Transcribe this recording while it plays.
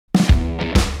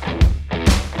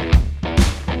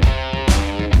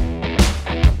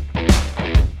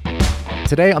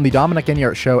today on the Dominic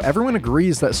Enyart Show, everyone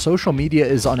agrees that social media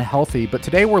is unhealthy, but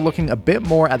today we're looking a bit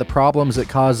more at the problems it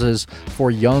causes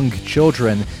for young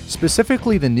children,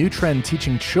 specifically the new trend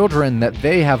teaching children that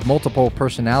they have multiple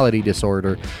personality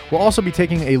disorder. We'll also be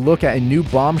taking a look at a new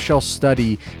bombshell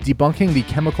study debunking the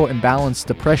chemical imbalance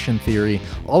depression theory.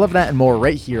 All of that and more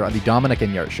right here on the Dominic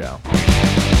Enyart Show.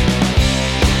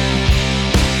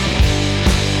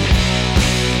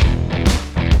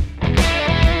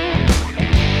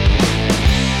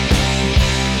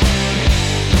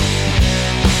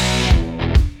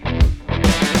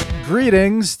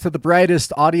 Greetings to the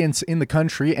brightest audience in the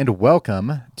country and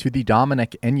welcome to the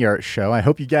Dominic Enyart Show. I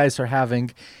hope you guys are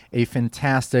having a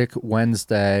fantastic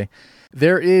Wednesday.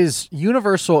 There is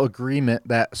universal agreement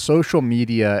that social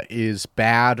media is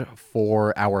bad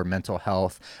for our mental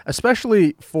health,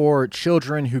 especially for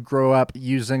children who grow up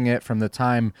using it from the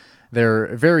time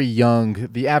they're very young.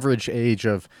 The average age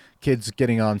of kids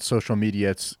getting on social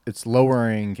media, it's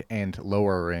lowering and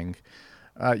lowering.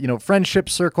 Friendship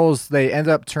circles, they end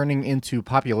up turning into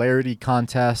popularity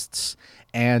contests.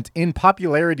 And in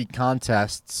popularity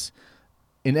contests,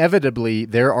 inevitably,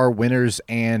 there are winners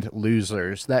and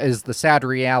losers. That is the sad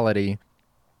reality.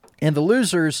 And the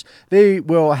losers, they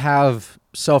will have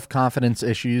self-confidence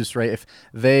issues, right? If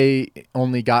they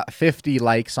only got 50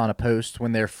 likes on a post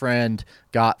when their friend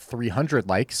got 300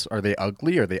 likes, are they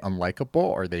ugly? Are they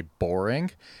unlikable? Are they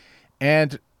boring?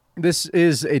 And this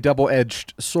is a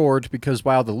double-edged sword because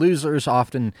while the losers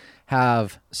often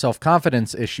have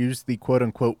self-confidence issues, the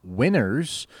quote-unquote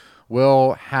winners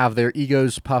will have their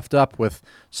egos puffed up with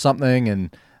something,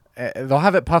 and they'll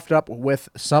have it puffed up with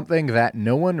something that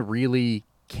no one really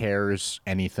cares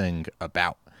anything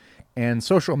about. And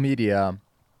social media,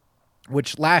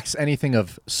 which lacks anything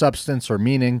of substance or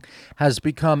meaning, has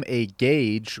become a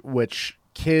gauge which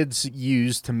kids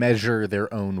use to measure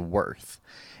their own worth.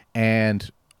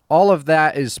 And all of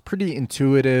that is pretty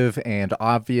intuitive and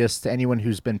obvious to anyone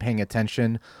who's been paying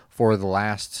attention for the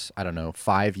last,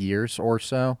 5 years or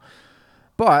so.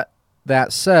 But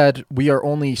that said, we are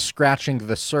only scratching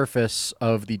the surface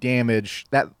of the damage.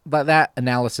 That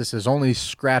analysis is only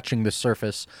scratching the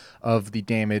surface of the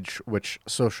damage which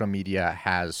social media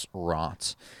has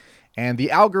wrought. And the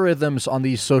algorithms on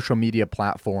these social media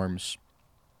platforms,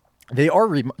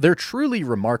 they're truly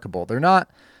remarkable. They're not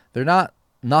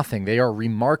nothing. They are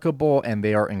remarkable and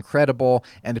they are incredible,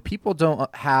 and people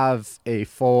don't have a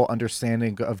full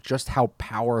understanding of just how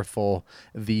powerful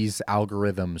these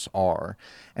algorithms are.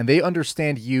 And they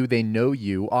understand you, they know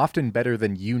you, often better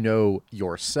than you know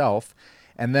yourself.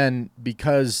 And then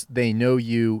because they know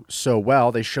you so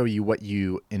well, they show you what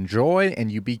you enjoy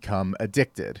and you become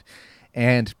addicted.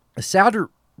 And a sadder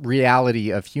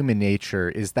reality of human nature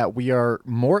is that we are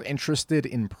more interested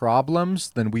in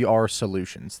problems than we are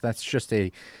solutions. That's just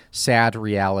a sad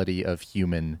reality of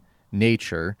human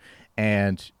nature.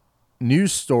 And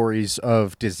news stories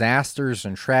of disasters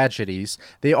and tragedies,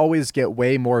 they always get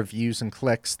way more views and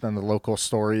clicks than the local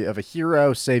story of a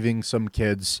hero saving some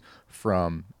kids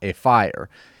from a fire.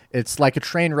 It's like a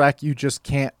train wreck, you just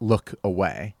can't look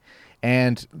away.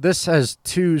 And this has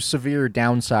two severe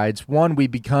downsides. One, we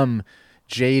become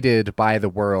jaded by the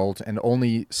world and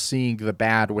only seeing the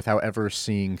bad without ever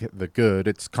seeing the good.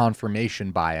 It's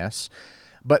confirmation bias.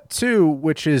 But two,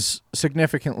 which is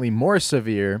significantly more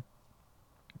severe,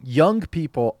 young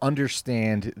people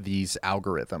understand these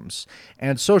algorithms.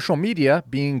 And social media,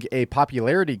 being a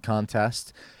popularity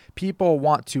contest, people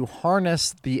want to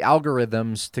harness the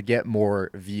algorithms to get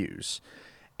more views.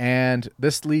 And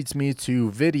this leads me to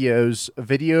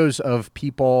videos of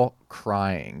people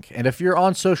crying. And if you're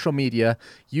on social media,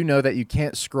 you know that you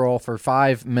can't scroll for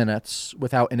 5 minutes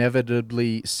without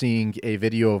inevitably seeing a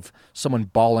video of someone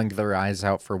bawling their eyes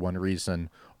out for one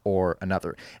reason or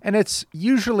another. And it's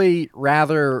usually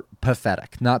rather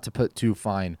pathetic, not to put too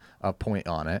fine a point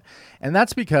on it. And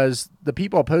that's because the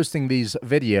people posting these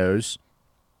videos,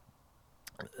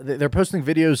 they're posting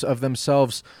videos of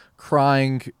themselves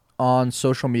crying on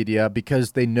social media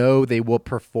because they know they will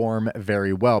perform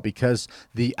very well, because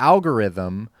the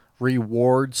algorithm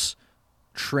rewards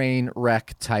train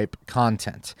wreck type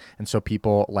content. And so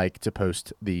people like to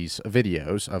post these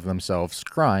videos of themselves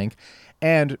crying.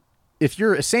 And if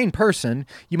you're a sane person,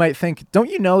 you might think,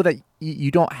 don't you know that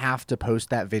you don't have to post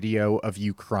that video of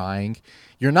you crying?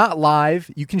 You're not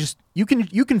live. You can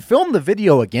film the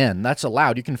video again. That's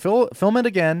allowed. You can film it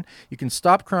again. You can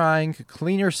stop crying,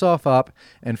 clean yourself up,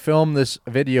 and film this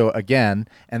video again,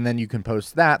 and then you can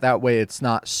post that. That way it's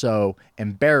not so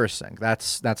embarrassing.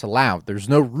 That's allowed. There's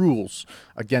no rules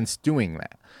against doing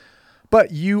that.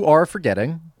 But you are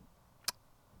forgetting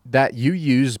that you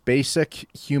use basic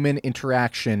human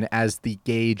interaction as the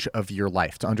gauge of your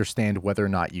life to understand whether or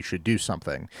not you should do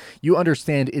something. You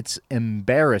understand it's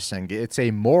embarrassing. It's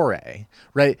a moray,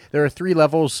 right? There are 3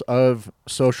 levels of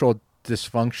social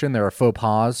dysfunction. There are faux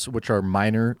pas, which are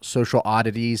minor social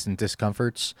oddities and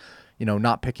discomforts.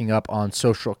 Not picking up on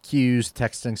social cues,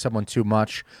 texting someone too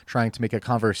much, trying to make a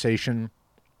conversation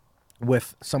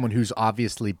with someone who's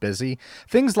obviously busy.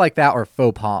 Things like that are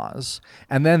faux pas.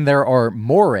 And then there are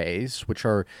mores, which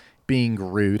are being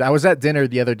rude. I was at dinner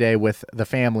the other day with the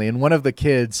family, and one of the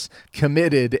kids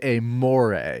committed a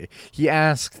more. He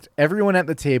asked everyone at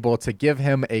the table to give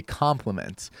him a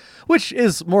compliment, which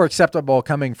is more acceptable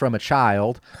coming from a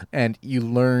child, and you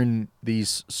learn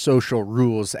these social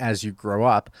rules as you grow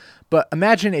up. But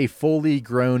imagine a fully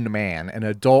grown man, an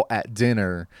adult at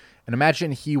dinner, and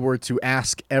imagine he were to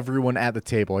ask everyone at the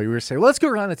table. He were to say, let's go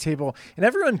around the table and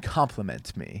everyone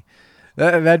compliment me.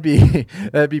 That'd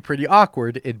be pretty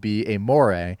awkward. It'd be a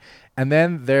more. And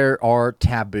then there are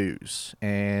taboos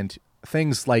and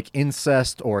things like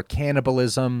incest or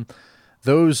cannibalism.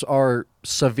 Those are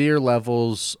severe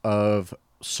levels of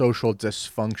social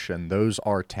dysfunction. Those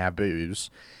are taboos.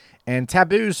 And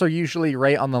taboos are usually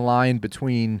right on the line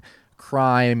between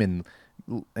crime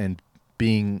and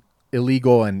being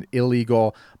illegal and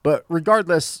illegal, but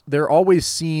regardless, they're always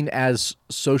seen as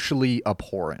socially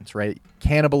abhorrent, right?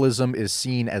 Cannibalism is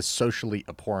seen as socially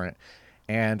abhorrent.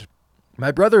 And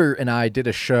my brother and I did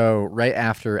a show right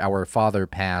after our father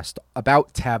passed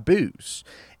about taboos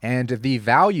and the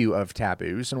value of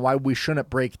taboos and why we shouldn't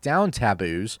break down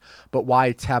taboos, but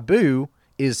why taboo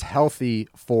is healthy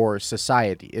for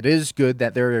society. It is good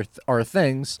that there are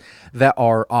things that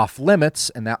are off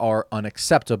limits and that are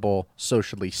unacceptable,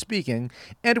 socially speaking,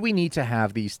 and we need to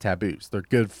have these taboos. They're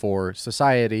good for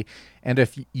society. And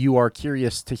if you are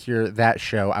curious to hear that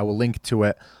show, I will link to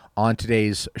it on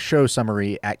today's show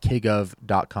summary at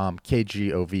kgov.com,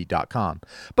 kgov.com.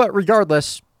 But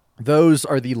regardless, those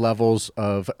are the levels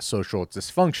of social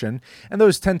dysfunction, and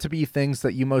those tend to be things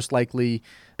that you most likely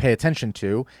pay attention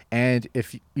to. And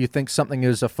if you think something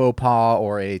is a faux pas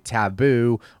or a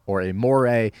taboo or a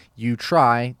more, you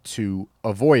try to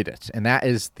avoid it. And that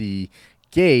is the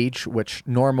gauge which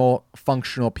normal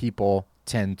functional people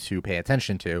tend to pay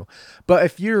attention to. But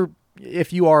if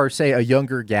you are, say, a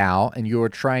younger gal and you're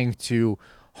trying to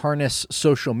harness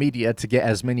social media to get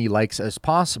as many likes as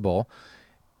possible,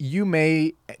 you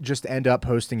may just end up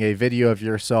posting a video of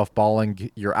yourself bawling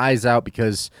your eyes out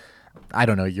because, I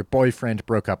don't know, your boyfriend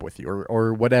broke up with you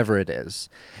or whatever it is.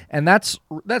 And that's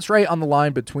right on the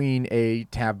line between a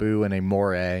taboo and a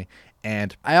more.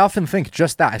 And I often think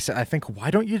just that. I think, why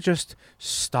don't you just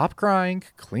stop crying,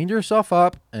 clean yourself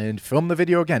up, and film the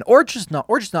video again? Or just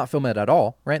not film it at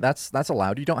all, right? That's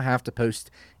allowed. You don't have to post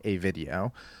a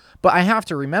video. But I have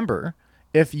to remember,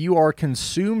 if you are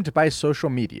consumed by social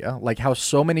media, like how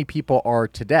so many people are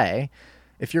today,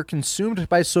 if you're consumed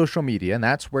by social media, and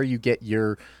that's where you get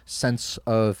your sense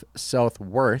of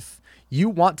self-worth, you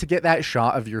want to get that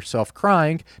shot of yourself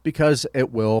crying because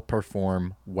it will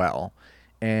perform well.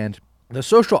 And the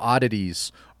social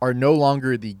oddities are no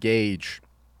longer the gauge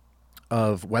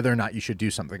of whether or not you should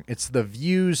do something. It's the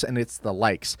views and it's the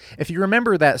likes. If you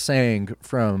remember that saying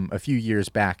from a few years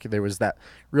back, there was that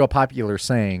real popular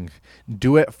saying,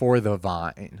 do it for the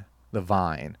Vine.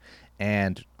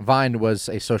 And Vine was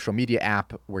a social media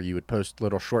app where you would post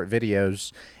little short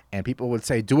videos and people would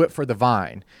say, do it for the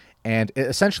Vine. And it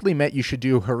essentially meant you should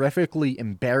do horrifically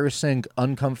embarrassing,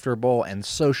 uncomfortable, and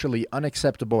socially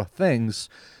unacceptable things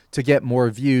to get more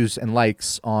views and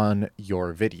likes on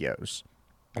your videos.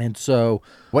 And so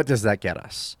what does that get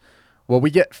us? Well, we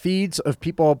get feeds of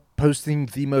people posting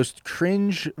the most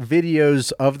cringe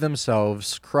videos of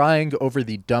themselves crying over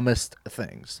the dumbest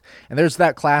things. And there's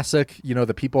that classic,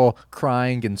 the people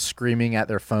crying and screaming at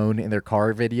their phone in their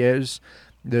car videos.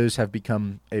 Those have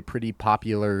become a pretty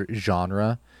popular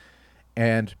genre.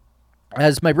 And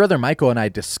as my brother Michael and I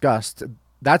discussed,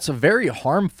 that's very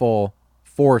harmful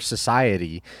for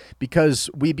society because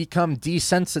we become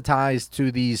desensitized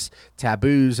to these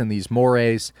taboos and these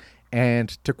mores. And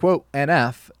to quote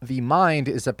NF, the mind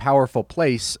is a powerful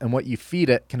place and what you feed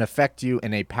it can affect you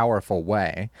in a powerful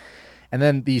way. And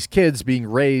then these kids being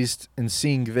raised and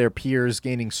seeing their peers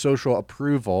gaining social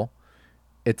approval,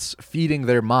 it's feeding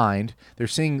their mind. They're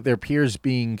seeing their peers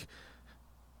being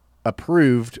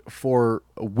approved for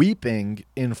weeping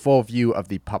in full view of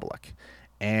the public.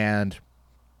 And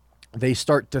they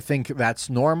start to think that's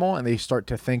normal and they start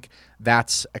to think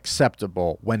that's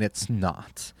acceptable when it's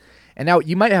not. And now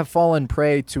you might have fallen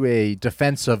prey to a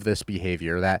defense of this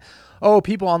behavior that, oh,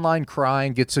 people online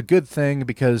crying, it's a good thing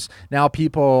because now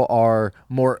people are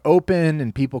more open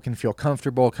and people can feel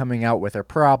comfortable coming out with their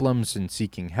problems and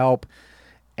seeking help.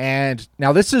 And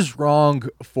now this is wrong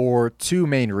for two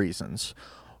main reasons.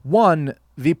 One,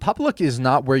 the public is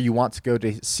not where you want to go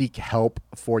to seek help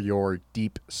for your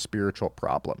deep spiritual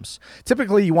problems.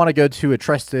 Typically, you want to go to a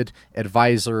trusted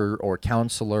advisor or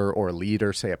counselor or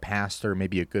leader, say a pastor,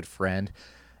 maybe a good friend.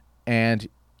 And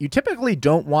you typically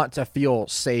don't want to feel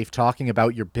safe talking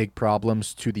about your big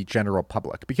problems to the general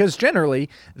public because generally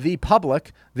the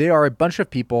public, they are a bunch of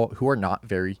people who are not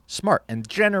very smart and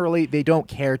generally they don't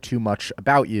care too much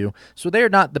about you. So they're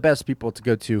not the best people to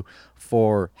go to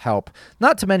for help.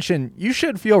 Not to mention, you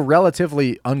should feel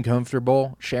relatively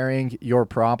uncomfortable sharing your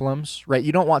problems, right?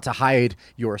 You don't want to hide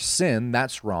your sin.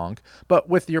 That's wrong. But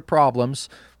with your problems,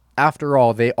 after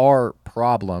all, they are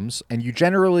problems, and you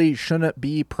generally shouldn't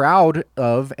be proud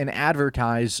of and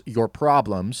advertise your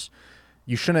problems.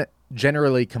 You shouldn't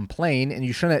generally complain, and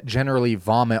you shouldn't generally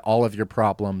vomit all of your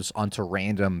problems onto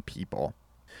random people.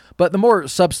 But the more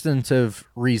substantive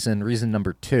reason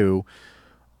number two,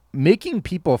 making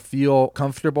people feel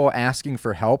comfortable asking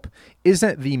for help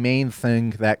isn't the main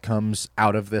thing that comes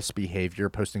out of this behavior,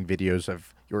 posting videos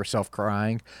of yourself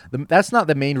crying. That's not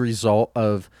the main result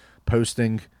of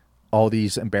posting all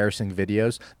these embarrassing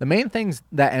videos. The main things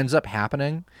that ends up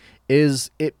happening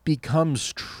is it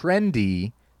becomes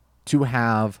trendy to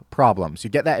have problems. You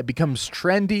get that? It becomes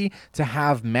trendy to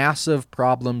have massive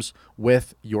problems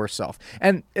with yourself.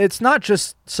 And it's not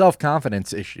just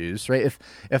self-confidence issues, right?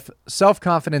 If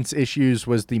self-confidence issues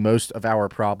was the most of our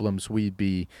problems, we'd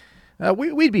be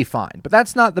fine. But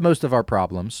that's not the most of our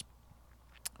problems.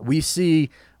 We see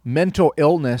mental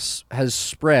illness has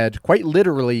spread quite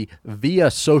literally via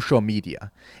social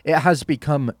media. It has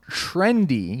become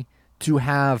trendy to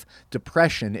have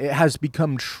depression. It has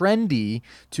become trendy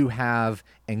to have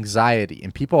anxiety.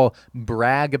 And people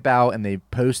brag about and they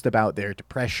post about their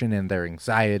depression and their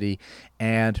anxiety,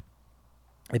 and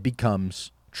it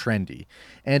becomes trendy.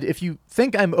 And if you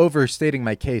think I'm overstating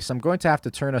my case, I'm going to have to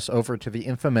turn us over to the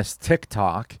infamous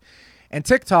TikTok. And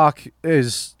TikTok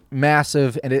is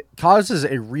massive, and it causes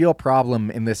a real problem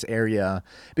in this area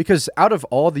because out of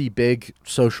all the big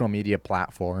social media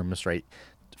platforms, right,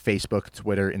 Facebook,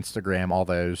 Twitter, Instagram, all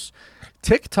those,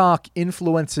 TikTok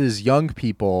influences young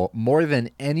people more than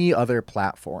any other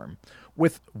platform.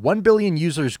 With 1 billion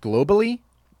users globally,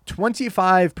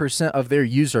 25% of their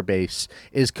user base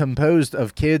is composed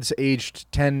of kids aged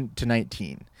 10 to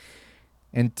 19.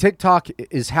 And TikTok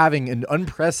is having an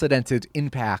unprecedented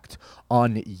impact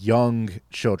on young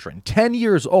children. 10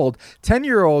 years old,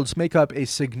 10-year-olds make up a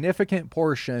significant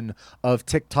portion of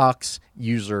TikTok's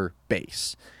user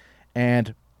base.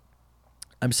 And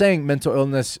I'm saying mental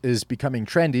illness is becoming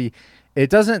trendy. It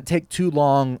doesn't take too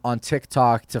long on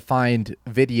TikTok to find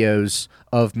videos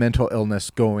of mental illness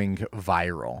going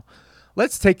viral.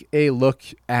 Let's take a look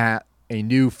at a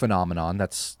new phenomenon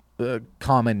that's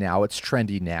common now. It's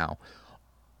trendy now.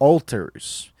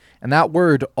 Alters. And that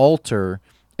word alter,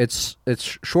 it's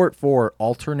short for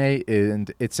alternate,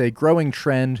 and it's a growing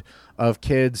trend of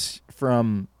kids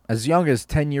from as young as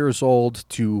 10 years old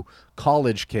to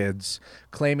college kids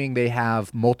claiming they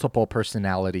have multiple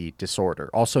personality disorder,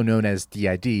 also known as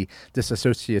DID,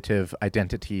 dissociative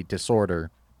identity disorder.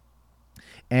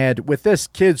 And with this,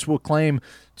 kids will claim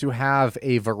to have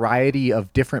a variety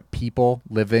of different people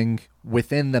living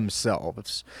within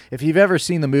themselves. If you've ever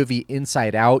seen the movie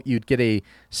Inside Out, you'd get a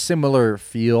similar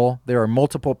feel. There are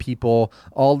multiple people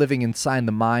all living inside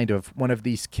the mind of one of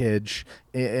these kids,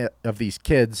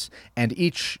 and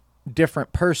each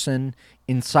different person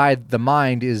inside the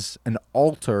mind is an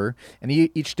alter, and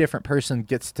each different person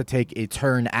gets to take a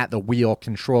turn at the wheel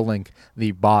controlling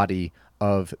the body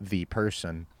of the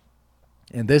person.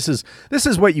 And this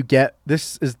is what you get.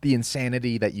 This is the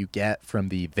insanity that you get from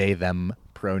the they, them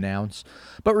pronouns.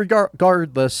 But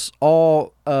regardless,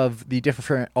 all of the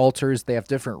different alters, they have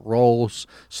different roles.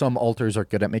 Some alters are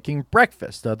good at making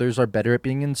breakfast. Others are better at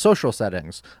being in social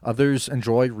settings. Others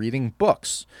enjoy reading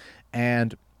books.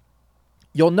 And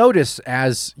you'll notice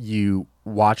as you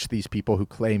watch these people who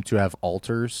claim to have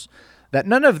alters that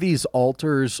none of these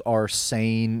alters are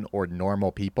sane or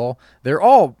normal people. They're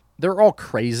all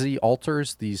crazy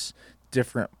alters, these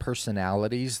different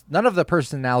personalities. None of the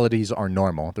personalities are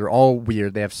normal. They're all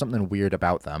weird. They have something weird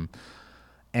about them.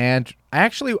 And I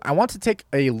want to take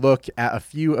a look at a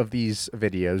few of these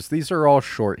videos. These are all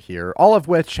short here, all of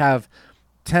which have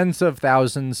tens of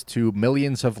thousands to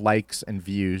millions of likes and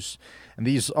views. And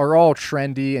these are all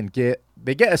trendy and get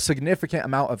a significant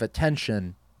amount of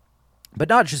attention. but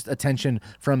not just attention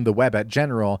from the web at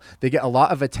general. They get a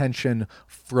lot of attention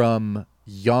from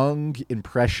young,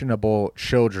 impressionable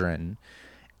children.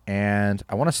 And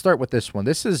I want to start with this one.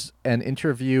 This is an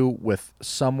interview with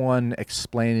someone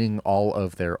explaining all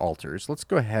of their altars. Let's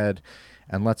go ahead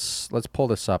and let's pull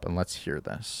this up and let's hear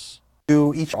this.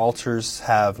 Do each altars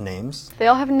have names? They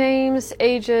all have names,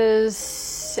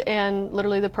 ages, and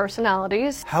literally the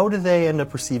personalities. How do they end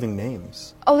up receiving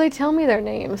names? Oh, they tell me their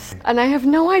names, and I have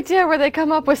no idea where they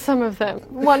come up with some of them.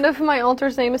 One of my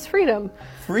altars' name is Freedom.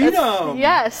 Freedom?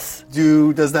 Yes.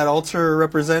 Does that altar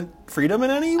represent freedom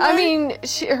in any way? I mean,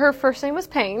 her first name was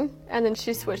Pain, and then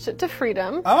she switched it to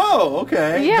Freedom. Oh,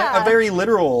 okay. Yeah. A very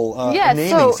literal yes,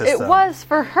 naming so system. it was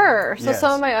for her. So Yes.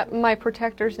 some of my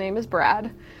protector's name is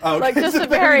Brad. Oh, okay. Like just a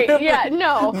very, Name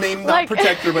not like,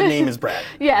 protector, but name is Brad.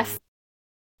 Yes.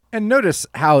 And notice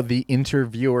how the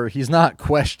interviewer, he's not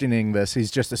questioning this.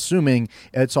 He's just assuming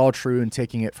it's all true and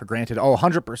taking it for granted. Oh,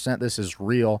 100% this is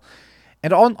real.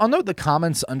 And I'll note the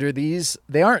comments under these.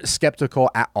 They aren't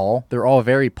skeptical at all. They're all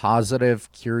very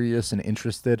positive, curious, and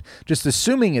interested, just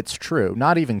assuming it's true,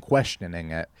 not even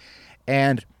questioning it.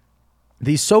 And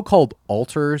these so-called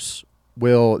altars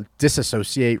will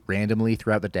disassociate randomly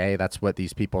throughout the day. That's what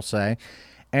these people say.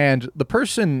 And the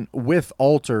person with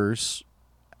altars,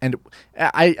 and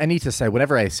I need to say,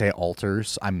 whenever I say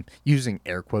altars, I'm using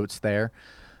air quotes there.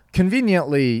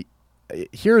 Conveniently,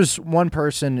 here's one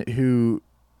person who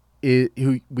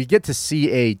we get to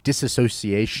see a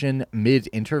disassociation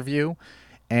mid-interview,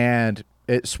 and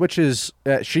it switches.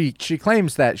 She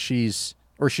claims that she's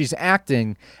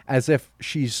acting as if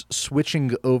she's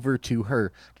switching over to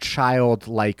her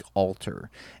childlike altar,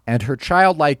 and her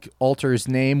childlike altar's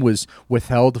name was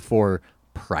withheld for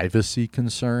privacy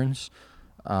concerns,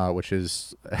 which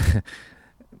is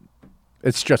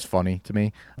it's just funny to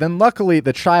me. Then luckily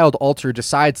the child altar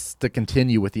decides to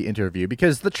continue with the interview,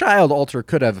 because the child altar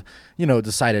could have,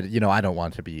 decided, I don't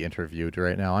want to be interviewed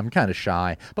right now. I'm kind of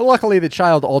shy. But luckily the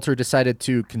child altar decided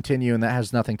to continue, and that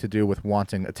has nothing to do with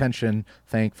wanting attention,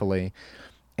 thankfully.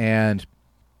 And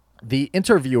the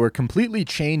interviewer completely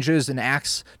changes and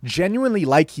acts genuinely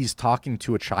like he's talking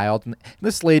to a child. And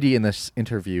this lady in this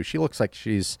interview, she looks like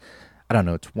she's,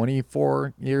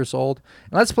 24 years old.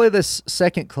 And let's play this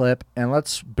second clip, and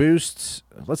let's boost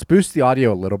the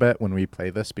audio a little bit when we play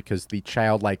this, because the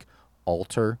childlike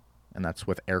altar, and that's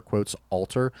with air quotes,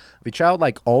 altar, the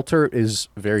childlike altar is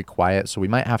very quiet, so we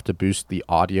might have to boost the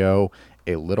audio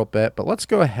a little bit. But let's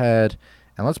go ahead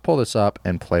and let's pull this up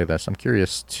and play this. I'm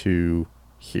curious to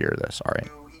hear this. All right.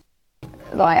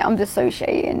 Like, I'm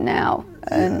dissociating now,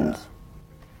 and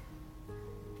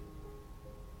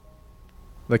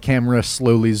the camera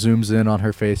slowly zooms in on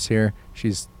her face here.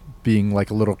 She's being like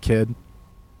a little kid.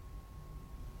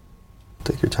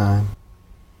 Take your time.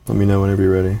 Let me know whenever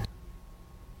you're ready.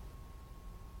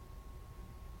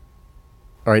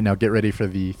 All right, now get ready for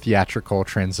the theatrical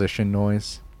transition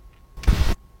noise.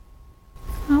 I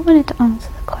wanted to answer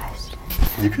the question.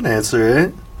 You can answer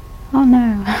it. Oh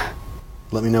no.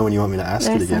 Let me know when you want me to ask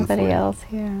it There's again. somebody for you. else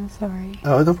here, I'm sorry.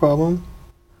 Oh, no problem.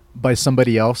 By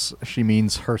somebody else, she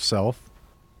means herself.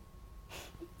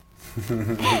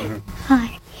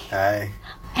 Hi. Hi.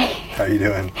 How are you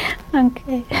doing? I'm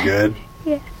good. You good?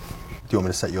 Yeah. Do you want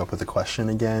me to set you up with a question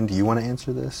again? Do you want to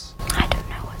answer this? I don't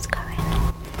know what's going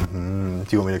on.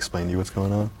 Do you want me to explain to you what's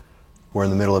going on? We're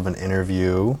in the middle of an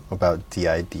interview about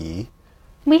DID.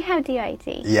 We have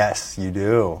DID. Yes, you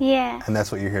do. Yeah. And that's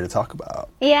what you're here to talk about.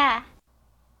 Yeah.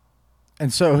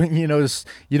 And so you notice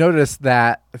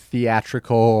that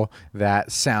theatrical,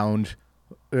 that sound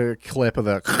clip of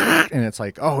the, and it's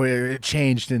like, oh, it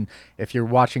changed. And if you're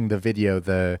watching the video,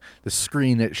 the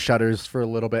screen, it shudders for a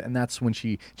little bit, and that's when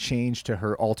she changed to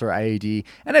her alter IAD.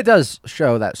 And it does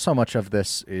show that so much of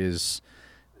this is,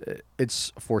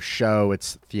 it's for show,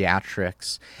 it's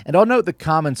theatrics. And I'll note the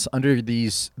comments under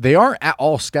these, they aren't at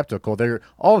all skeptical. They're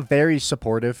all very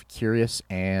supportive, curious,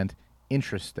 and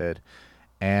interested.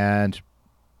 And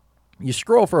you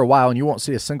scroll for a while and you won't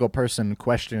see a single person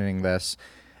questioning this.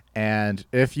 And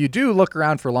if you do look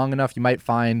around for long enough, you might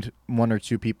find one or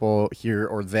two people here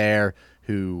or there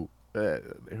who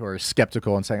are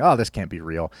skeptical and saying, oh, this can't be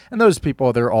real. And those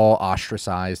people, they're all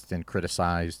ostracized and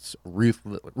criticized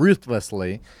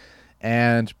ruthlessly.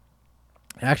 And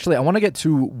actually, I want to get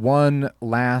to one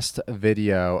last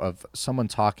video of someone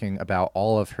talking about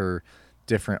all of her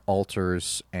different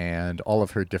altars and all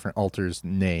of her different altars'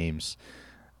 names.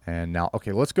 And now,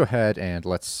 okay, let's go ahead and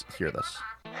let's hear this.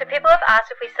 So people have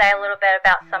asked if we say a little bit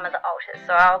about some of the altars,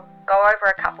 so I'll go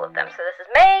over a couple of them. So this is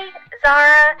me,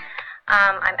 Zara.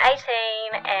 I'm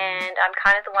 18, and I'm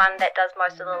kind of the one that does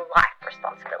most of the life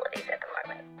responsibilities at the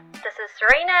moment. This is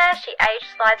Serena. She age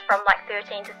slides from like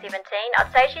 13 to 17.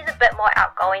 I'd say she's a bit more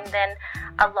outgoing than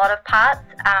a lot of parts,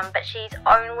 but she's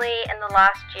only in the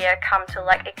last year come to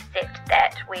like accept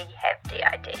that we have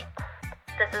DID.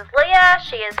 This is Leah.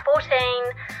 She is 14,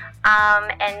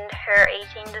 and her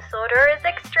eating disorder is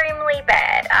extremely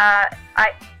bad.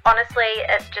 I honestly,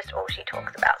 it's just all she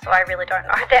talks about, so I really don't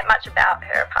know that much about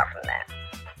her apart from that.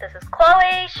 This is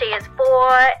Chloe. She is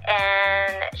 4,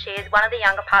 and she is one of the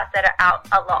younger parts that are out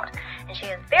a lot, and she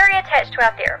is very attached to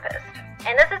our therapist.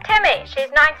 And this is Tammy.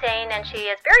 She's 19, and she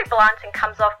is very blunt and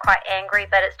comes off quite angry,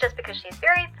 but it's just because she's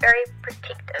very, very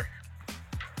protective.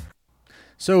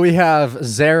 So we have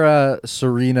Zara,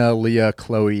 Serena, Leah,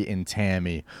 Chloe, and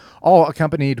Tammy, all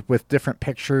accompanied with different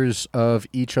pictures of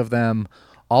each of them.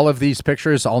 All of these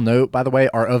pictures, I'll note, by the way,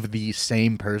 are of the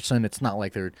same person. It's not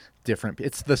like they're different.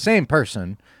 It's the same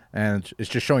person, and it's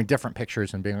just showing different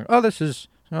pictures and being like, oh, this is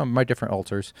my different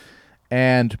alters.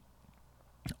 And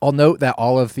I'll note that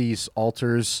all of these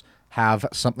alters have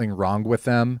something wrong with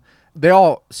them. They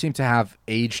all seem to have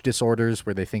age disorders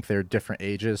where they think they're different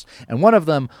ages. And one of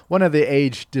the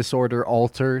age disorder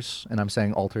alters, and I'm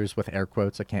saying alters with air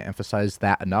quotes, I can't emphasize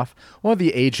that enough. One of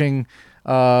the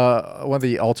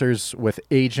alters with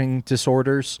aging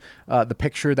disorders, the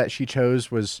picture that she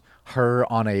chose was her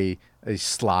on a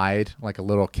slide, like a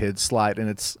little kid slide, and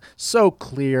it's so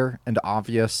clear and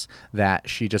obvious that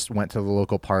she just went to the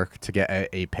local park to get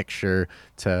a picture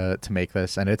to make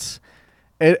this, and it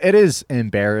is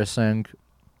embarrassing.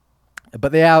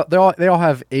 But they all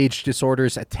have age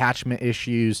disorders, attachment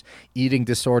issues, eating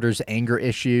disorders, anger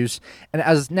issues, and it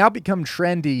has now become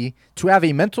trendy to have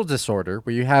a mental disorder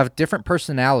where you have different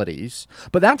personalities.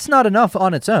 But that's not enough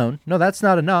on its own. No, that's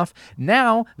not enough.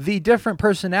 Now, the different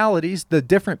personalities, the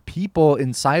different people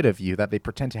inside of you that they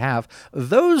pretend to have,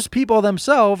 those people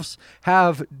themselves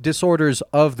have disorders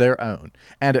of their own.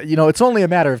 And, it's only a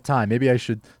matter of time. Maybe I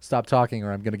should stop talking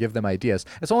or I'm going to give them ideas.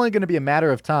 It's only going to be a matter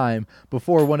of time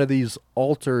before one of these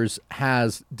alters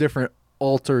has different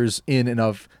alters in and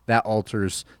of that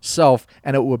alter's self,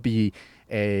 and it'll be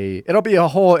a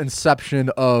whole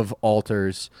inception of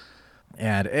alters.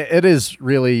 And it is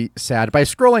really sad. By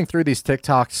scrolling through these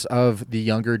TikToks of the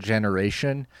younger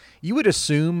generation, you would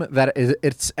assume that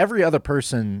it's every other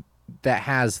person that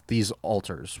has these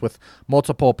alters with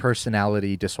multiple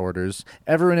personality disorders.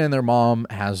 Everyone and their mom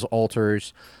has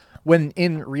alters. When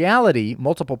in reality,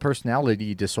 multiple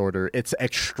personality disorder, it's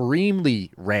extremely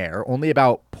rare. Only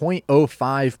about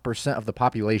 0.05% of the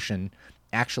population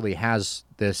actually has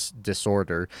this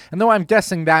disorder. And though I'm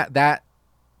guessing that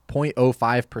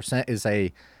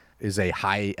 0.05% is a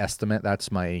high estimate,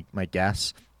 that's my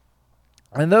guess.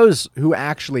 And those who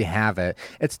actually have it,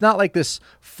 it's not like this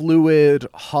fluid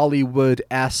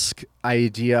Hollywood-esque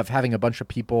idea of having a bunch of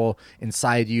people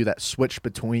inside you that switch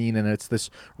between, and it's this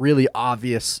really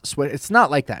obvious switch. It's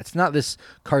not like that. It's not this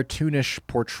cartoonish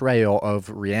portrayal of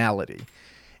reality.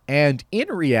 And in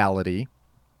reality,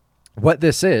 what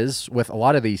this is with a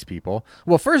lot of these people,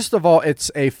 well, first of all,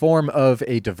 it's a form of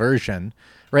a diversion,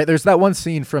 right? There's that one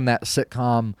scene from that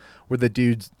sitcom where the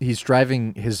dude, he's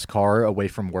driving his car away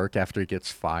from work after he gets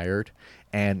fired,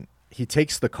 and he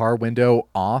takes the car window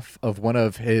off of one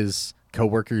of his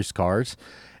coworkers' cars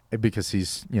because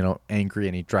he's, angry,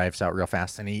 and he drives out real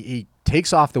fast, and he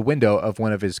takes off the window of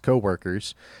one of his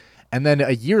coworkers, and then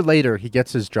a year later, he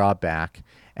gets his job back,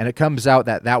 and it comes out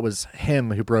that was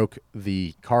him who broke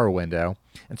the car window,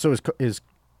 and so his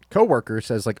coworker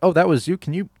says, like, "Oh, that was you.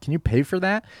 Can you pay for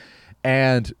that?"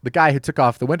 And the guy who took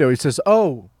off the window, he says,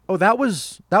 "Oh, that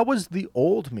was the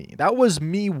old me. That was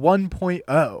me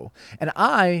 1.0. And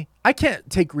I can't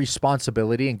take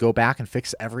responsibility and go back and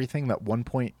fix everything that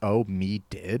 1.0 me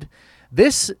did.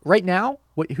 This right now,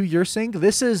 who you're seeing,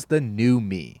 this is the new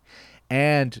me.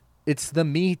 And it's the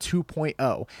me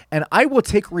 2.0. And I will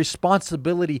take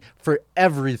responsibility for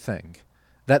everything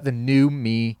that the new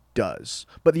me does.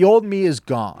 But the old me is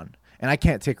gone, and I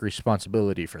can't take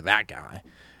responsibility for that guy."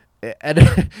 And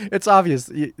it's obvious.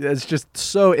 It's just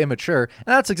so immature. And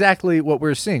that's exactly what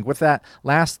we're seeing with that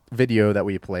last video that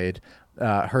we played.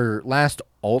 Her last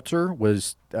alter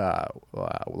was,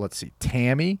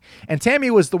 Tammy. And Tammy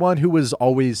was the one who was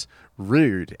always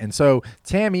rude. And so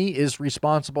Tammy is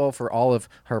responsible for all of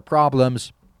her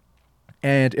problems.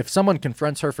 And if someone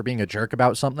confronts her for being a jerk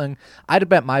about something, I'd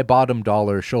bet my bottom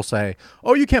dollar she'll say,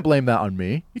 "Oh, you can't blame that on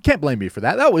me. You can't blame me for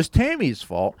that. That was Tammy's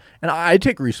fault. And I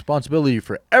take responsibility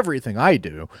for everything I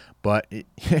do. But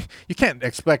you can't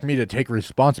expect me to take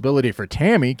responsibility for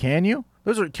Tammy, can you?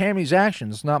 Those are Tammy's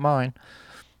actions, not mine."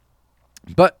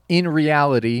 But in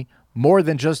reality, more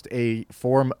than just a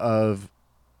form of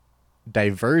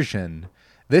diversion,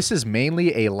 this is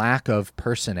mainly a lack of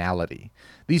personality.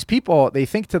 These people, they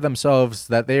think to themselves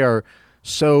that they are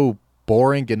so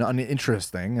boring and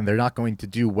uninteresting, and they're not going to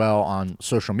do well on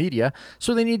social media.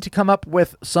 So they need to come up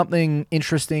with something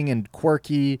interesting and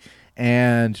quirky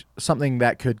and something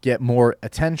that could get more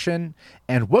attention.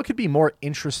 And what could be more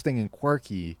interesting and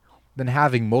quirky than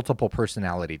having multiple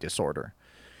personality disorder?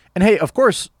 And hey, of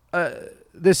course,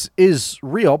 this is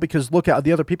real because look at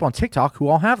the other people on TikTok who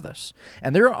all have this.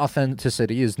 And their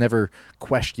authenticity is never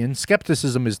questioned.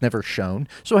 Skepticism is never shown.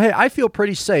 So, hey, I feel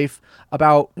pretty safe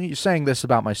about saying this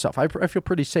about myself. I feel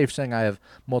pretty safe saying I have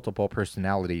multiple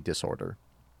personality disorder.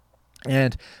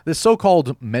 And this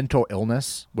so-called mental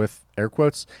illness, with air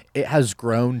quotes, it has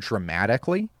grown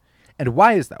dramatically. And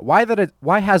why is that?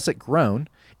 Why has it grown?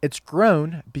 It's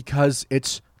grown because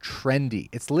it's trendy.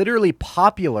 It's literally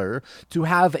popular to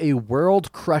have a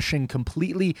world-crushing,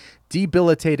 completely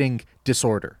debilitating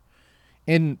disorder.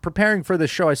 In preparing for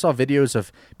this show, I saw videos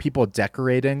of people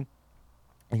decorating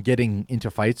and getting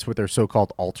into fights with their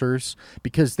so-called altars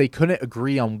because they couldn't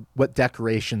agree on what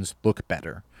decorations look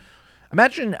better.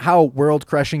 Imagine how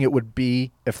world-crushing it would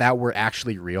be if that were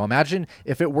actually real. Imagine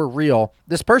if it were real,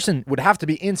 this person would have to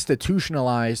be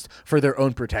institutionalized for their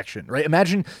own protection, right?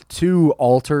 Imagine two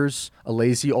altars, a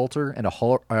lazy altar and a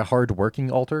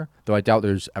hard-working altar, though I doubt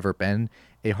there's ever been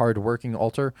a hard-working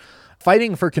altar,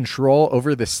 fighting for control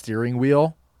over the steering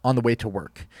wheel on the way to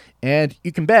work. And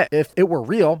you can bet if it were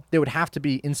real, they would have to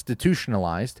be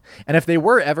institutionalized. And if they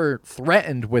were ever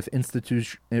threatened with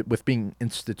being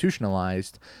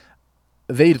institutionalized,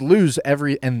 they'd lose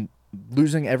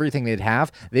losing everything they'd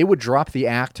have, they would drop the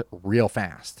act real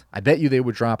fast. I bet you they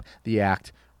would drop the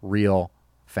act real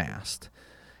fast.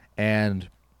 And,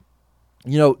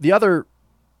 the other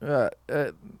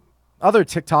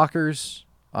TikTokers,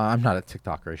 I'm not a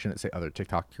TikToker, I shouldn't say other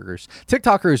TikTokers.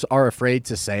 TikTokers are afraid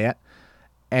to say it,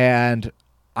 and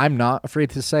I'm not afraid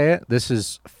to say it. This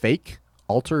is fake.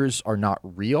 Altars are not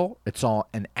real. It's all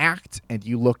an act, and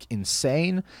you look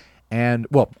insane. And,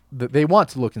 well, they want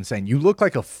to look insane. You look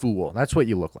like a fool. That's what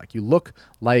you look like. You look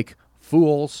like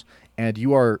fools, and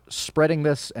you are spreading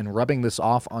this and rubbing this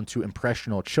off onto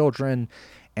impressionable children.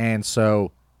 And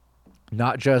so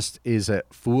not just is it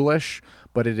foolish,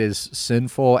 but it is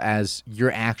sinful as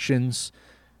your actions,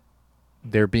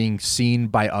 they're being seen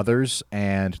by others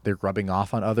and they're rubbing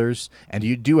off on others. And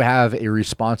you do have a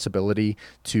responsibility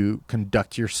to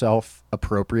conduct yourself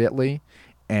appropriately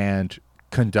and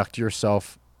conduct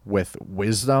yourself with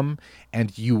wisdom,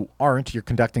 and you're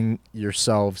conducting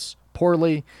yourselves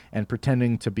poorly and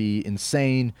pretending to be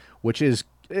insane, which is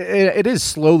it is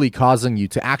slowly causing you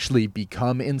to actually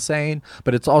become insane,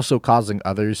 but it's also causing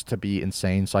others to be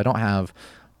insane. So I don't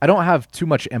have too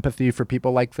much empathy for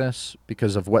people like this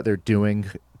because of what they're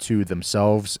doing to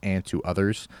themselves and to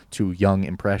others, to young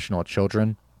impressionable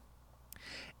children.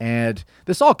 And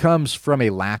this all comes from a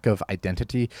lack of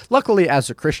identity. Luckily, as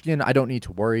a Christian, I don't need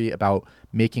to worry about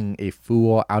making a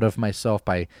fool out of myself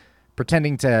by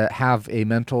pretending to have a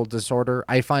mental disorder.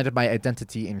 I find my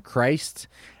identity in Christ,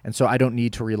 and so I don't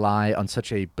need to rely on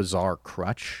such a bizarre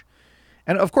crutch.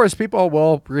 And of course, people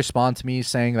will respond to me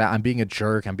saying that I'm being a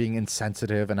jerk, I'm being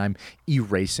insensitive, and I'm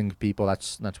erasing people.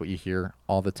 That's what you hear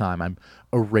all the time. I'm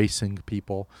erasing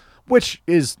people, which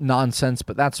is nonsense,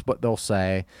 but that's what they'll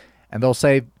say. And they'll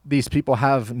say these people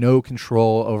have no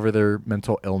control over their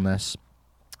mental illness.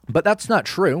 But that's not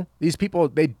true. These people,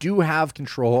 they do have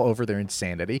control over their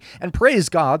insanity. And praise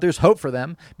God, there's hope for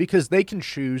them because they can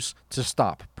choose to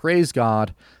stop. Praise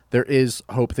God, there is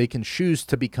hope. They can choose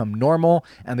to become normal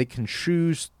and they can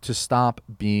choose to stop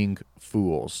being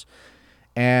fools.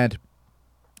 And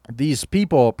these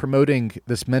people promoting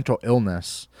this mental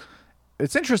illness,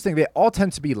 it's interesting. They all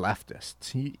tend to be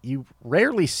leftists. You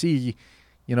rarely see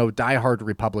diehard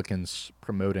Republicans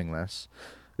promoting this.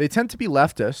 They tend to be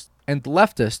leftists, and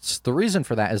leftists, the reason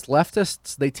for that is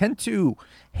leftists, they tend to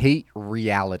hate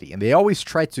reality, and they always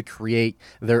try to create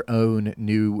their own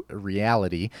new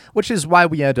reality, which is why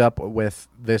we end up with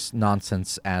this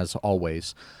nonsense as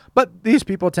always. But these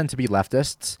people tend to be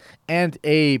leftists, and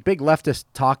a big leftist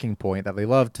talking point that they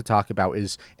love to talk about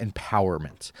is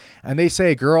empowerment. And they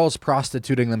say girls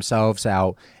prostituting themselves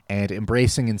out and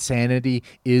embracing insanity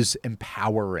is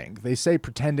empowering. They say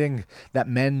pretending that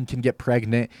men can get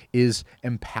pregnant is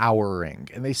empowering.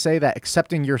 And they say that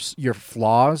accepting your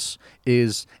flaws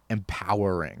is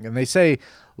empowering. And they say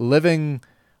living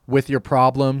with your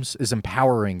problems is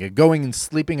empowering, and going and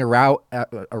sleeping around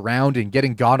and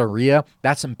getting gonorrhea,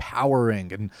 that's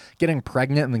empowering, and getting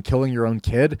pregnant and then killing your own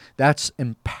kid, that's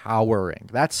empowering.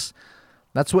 That's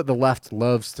what the left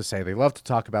loves to say. They love to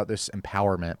talk about this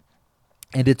empowerment,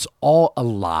 and it's all a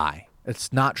lie.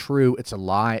 It's not true. It's a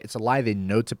lie. It's a lie they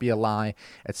know to be a lie.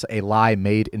 It's a lie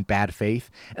made in bad faith.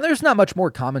 And there's not much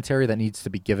more commentary that needs to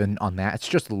be given on that. It's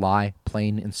just a lie,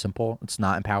 plain and simple. It's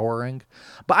not empowering.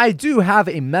 But I do have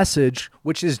a message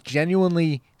which is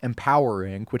genuinely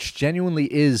empowering, which genuinely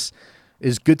is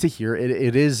good to hear.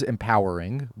 It is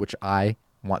empowering, which I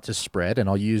want to spread, and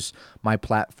I'll use my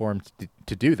platform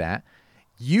to do that.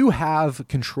 You have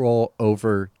control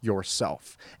over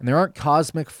yourself. And there aren't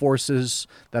cosmic forces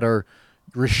that are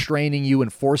restraining you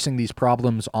and forcing these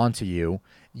problems onto you.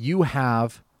 You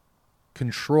have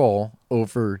control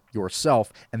over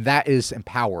yourself, and that is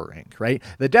empowering, right?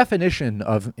 The definition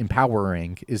of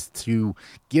empowering is to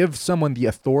give someone the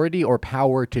authority or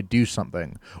power to do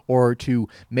something, or to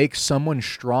make someone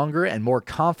stronger and more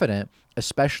confident,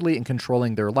 especially in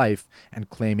controlling their life and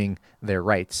claiming their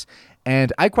rights.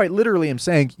 And I quite literally am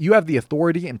saying you have the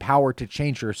authority and power to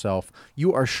change yourself.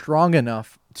 You are strong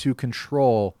enough to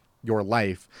control your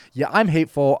life. Yeah, I'm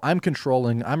hateful, I'm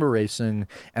controlling, I'm erasing,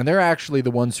 and they're actually the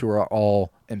ones who are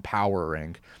all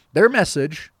empowering. Their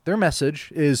message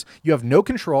is you have no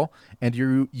control, and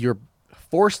you're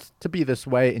forced to be this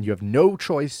way, and you have no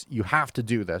choice. You have to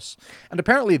do this. And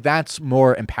apparently that's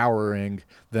more empowering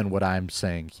than what I'm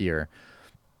saying here.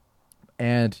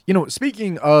 And,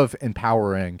 speaking of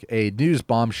empowering, a news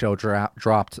bombshell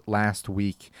dropped last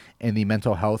week in the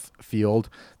mental health field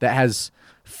that has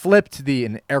flipped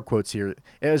in air quotes here, it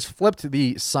has flipped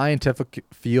the scientific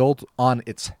field on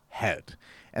its head.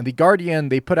 And The Guardian,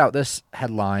 they put out this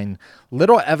headline: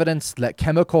 little evidence that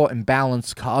chemical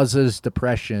imbalance causes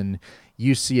depression,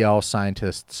 UCL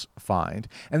scientists find.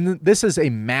 And this is a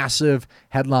massive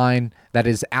headline that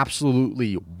is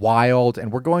absolutely wild,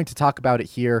 and we're going to talk about it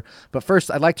here. But first,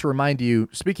 I'd like to remind you,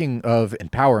 speaking of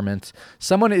empowerment,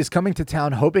 someone is coming to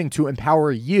town hoping to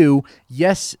empower you,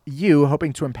 yes, you,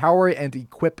 hoping to empower and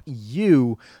equip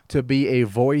you to be a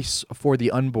voice for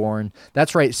the unborn.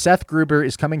 That's right, Seth Gruber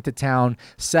is coming to town.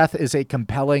 Seth is a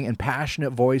compelling and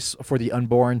passionate voice for the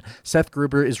unborn. Seth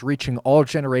Gruber is reaching all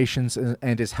generations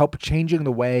and is helping changing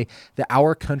the way that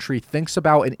our country thinks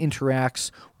about and interacts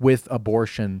with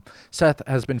abortion. Seth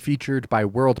has been featured by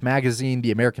World Magazine,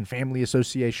 the American Family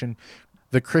Association,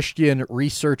 the Christian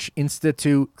Research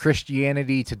Institute,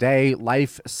 Christianity Today,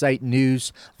 LifeSite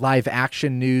News, Live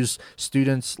Action News,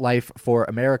 Students Life for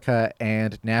America,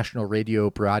 and national radio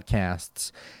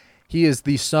broadcasts. He is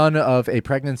the son of a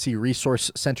pregnancy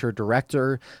resource center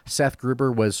director. Seth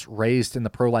Gruber was raised in the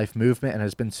pro-life movement and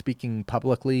has been speaking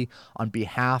publicly on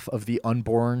behalf of the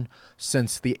unborn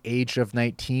since the age of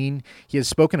 19. He has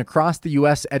spoken across the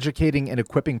U.S., educating and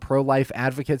equipping pro-life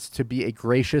advocates to be a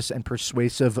gracious and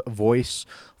persuasive voice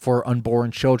for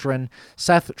unborn children.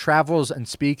 Seth travels and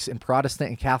speaks in Protestant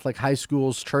and Catholic high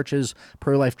schools, churches,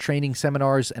 pro-life training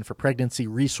seminars, and for pregnancy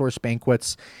resource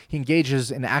banquets. He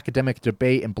engages in academic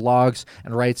debate and blogs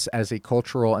and writes as a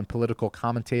cultural and political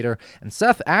commentator. And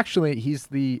Seth, actually, he's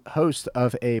the host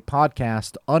of a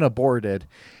podcast, Unaborted.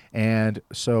 And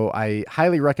so I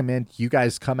highly recommend you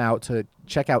guys come out to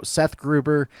check out Seth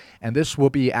Gruber. And this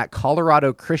will be at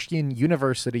Colorado Christian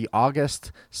University,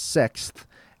 August 6th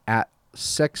at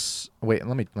 6. Wait,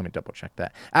 let me double check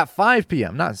that. At 5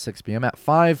 p.m., not 6 p.m., at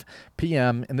 5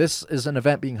 p.m. And this is an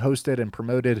event being hosted and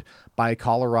promoted by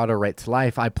Colorado Right to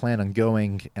Life. I plan on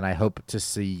going, and I hope to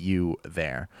see you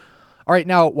there. All right,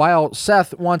 now, while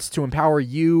Seth wants to empower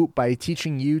you by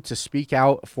teaching you to speak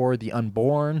out for the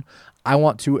unborn, I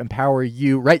want to empower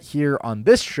you right here on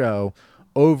this show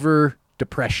over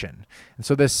depression. And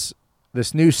so this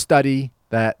new study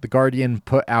that The Guardian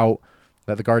put out,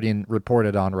 that The Guardian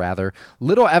reported on, rather,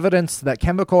 little evidence that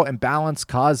chemical imbalance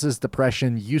causes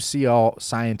depression, UCL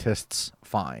scientists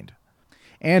find.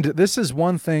 And this is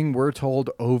one thing we're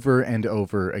told over and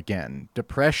over again.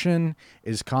 Depression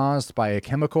is caused by a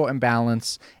chemical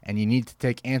imbalance, and you need to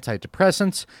take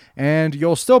antidepressants, and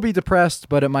you'll still be depressed,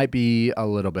 but it might be a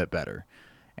little bit better.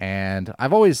 And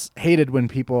I've always hated when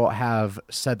people have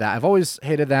said that. I've always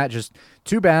hated that. Just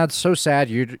too bad, so sad,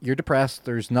 you're depressed.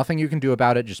 There's nothing you can do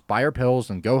about it. Just buy our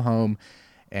pills and go home.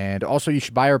 And also, you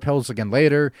should buy our pills again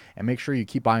later and make sure you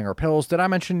keep buying our pills. Did I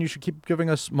mention you should keep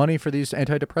giving us money for these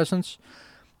antidepressants?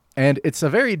 And it's a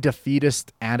very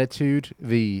defeatist attitude.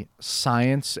 The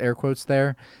science, air quotes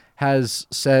there, has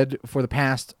said for the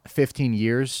past 15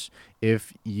 years,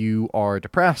 if you are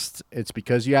depressed, it's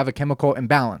because you have a chemical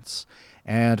imbalance.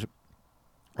 And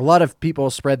a lot of people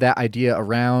spread that idea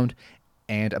around,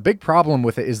 And a big problem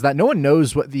with it is that no one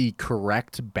knows what the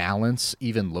correct balance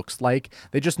even looks like.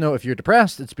 They just know if you're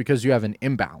depressed, it's because you have an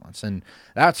imbalance. And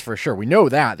that's for sure. We know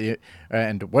that.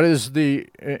 And what is the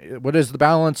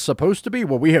balance supposed to be?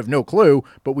 Well, we have no clue,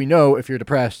 but we know if you're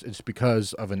depressed, it's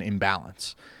because of an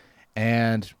imbalance.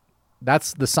 And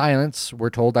that's the science we're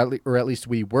told, or at least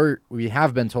we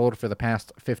have been told for the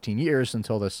past 15 years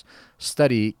until this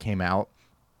study came out.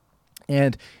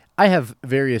 And I have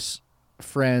various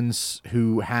friends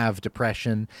who have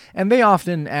depression, and they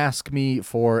often ask me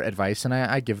for advice, and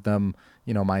I give them,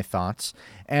 my thoughts.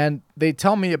 And they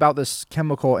tell me about this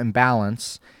chemical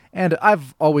imbalance, and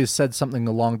I've always said something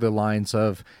along the lines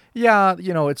of, yeah,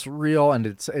 it's real and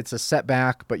it's a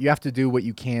setback, but you have to do what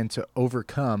you can to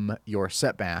overcome your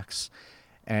setbacks.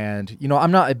 And,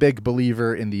 I'm not a big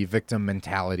believer in the victim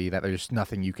mentality that there's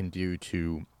nothing you can do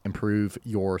to improve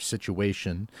your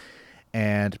situation.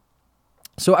 And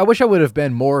so I wish I would have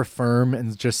been more firm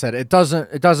and just said, it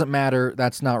doesn't matter,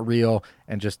 that's not real,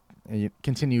 and just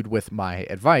continued with my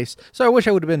advice. So I wish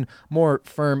I would have been more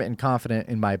firm and confident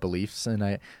in my beliefs, and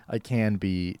I can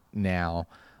be now.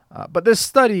 But this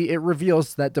study, it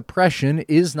reveals that depression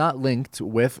is not linked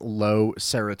with low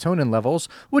serotonin levels,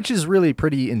 which is really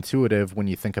pretty intuitive when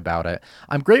you think about it.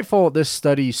 I'm grateful this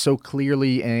study so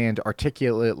clearly and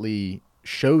articulately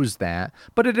shows that,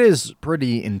 but it is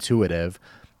pretty intuitive.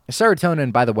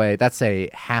 Serotonin, by the way, that's a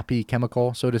happy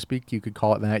chemical, so to speak. You could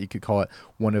call it that. You could call it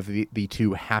one of the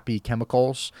two happy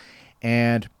chemicals.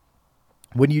 And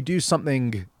when you do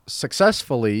something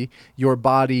successfully, your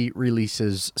body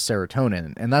releases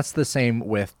serotonin. And that's the same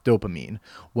with dopamine.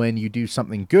 When you do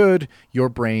something good, your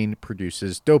brain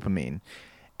produces dopamine.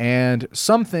 And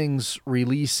some things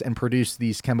release and produce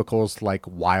these chemicals like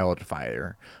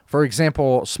wildfire. For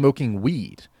example, smoking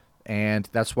weed. And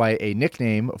that's why a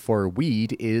nickname for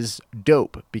weed is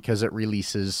dope, because it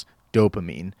releases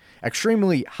dopamine.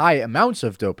 Extremely high amounts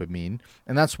of dopamine,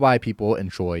 and that's why people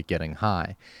enjoy getting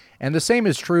high. And the same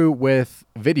is true with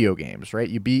video games, right?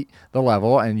 You beat the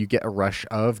level and you get a rush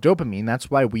of dopamine. That's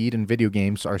why weed and video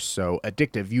games are so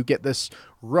addictive. You get this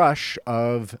rush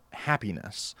of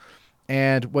happiness.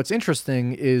 And what's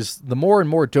interesting is the more and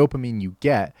more dopamine you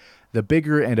get, the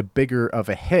bigger and a bigger of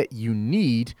a hit you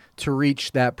need to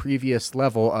reach that previous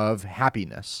level of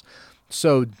happiness.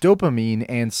 So dopamine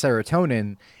and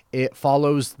serotonin, it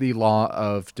follows the law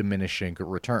of diminishing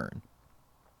return.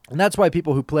 And that's why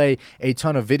people who play a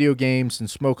ton of video games and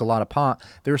smoke a lot of pot,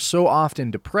 they're so often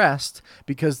depressed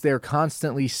because they're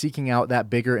constantly seeking out that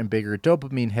bigger and bigger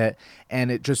dopamine hit,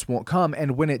 and it just won't come.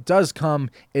 And when it does come,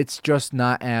 it's just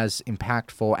not as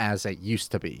impactful as it used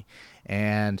to be.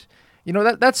 And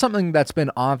that's something that's been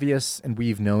obvious, and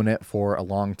we've known it for a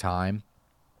long time.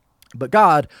 But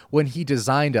God, when he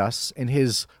designed us in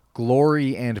his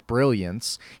glory and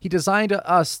brilliance, he designed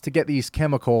us to get these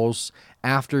chemicals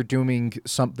after doing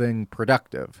something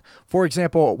productive. For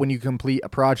example, when you complete a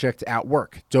project at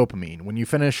work, dopamine. When you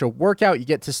finish a workout, you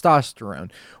get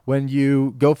testosterone. When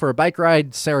you go for a bike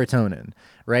ride, serotonin,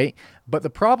 right? But the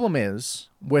problem is,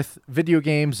 with video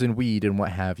games and weed and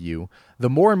what have you, the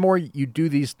more and more you do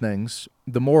these things,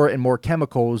 the more and more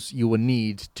chemicals you will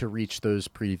need to reach those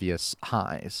previous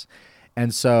highs.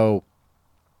 And so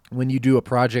when you do a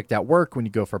project at work, when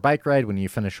you go for a bike ride, when you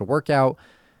finish a workout,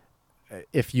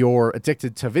 if you're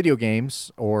addicted to video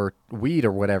games or weed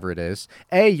or whatever it is,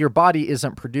 your body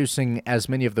isn't producing as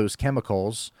many of those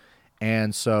chemicals.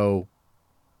 And so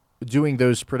doing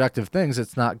those productive things,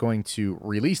 it's not going to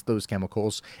release those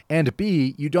chemicals. And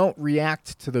B, you don't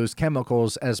react to those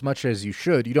chemicals as much as you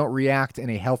should. You don't react in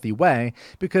a healthy way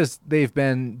because they've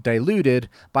been diluted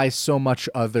by so much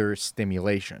other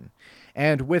stimulation.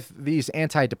 And with these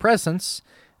antidepressants,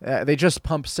 they just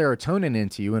pump serotonin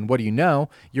into you. And what do you know?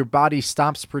 Your body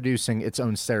stops producing its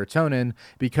own serotonin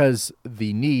because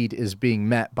the need is being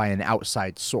met by an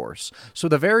outside source. So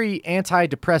the very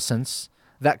antidepressants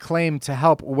that claim to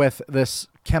help with this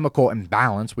chemical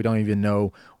imbalance, we don't even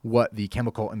know what the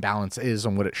chemical imbalance is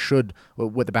and what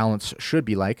the balance should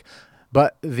be like.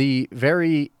 But the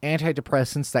very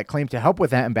antidepressants that claim to help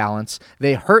with that imbalance,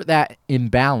 they hurt that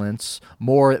imbalance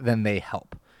more than they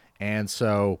help. And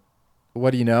so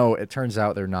what do you know? It turns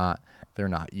out they're not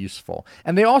useful.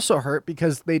 And they also hurt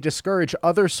because they discourage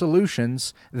other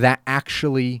solutions that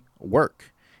actually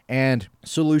work. And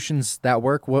solutions that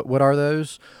work, what are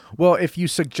those? Well, if you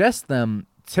suggest them,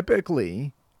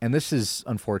 typically, and this is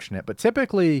unfortunate, but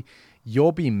typically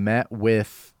you'll be met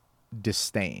with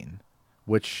disdain.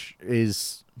 which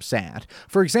is sad.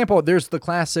 For example, there's the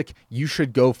classic "you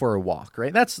should go for a walk,"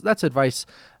 right? That's advice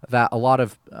that a lot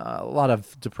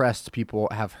of depressed people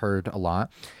have heard a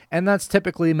lot, and that's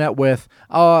typically met with,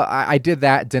 "Oh, I did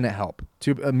that, didn't help."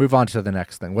 To move on to the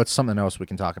next thing. What's something else we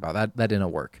can talk about? That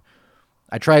didn't work.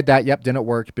 I tried that. Yep, didn't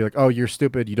work. Be like, "Oh, you're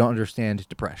stupid. You don't understand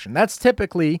depression." That's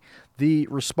typically the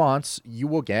response you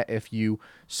will get if you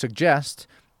suggest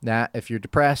that if you're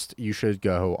depressed, you should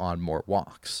go on more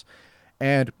walks.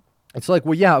 And it's like,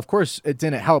 well, yeah, of course it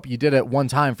didn't help. You did it one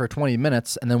time for 20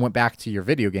 minutes and then went back to your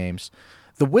video games.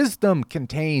 The wisdom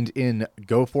contained in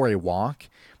go for a walk,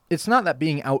 it's not that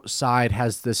being outside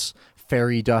has this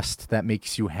fairy dust that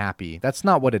makes you happy. That's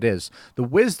not what it is. The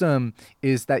wisdom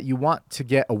is that you want to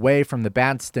get away from the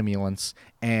bad stimulants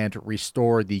and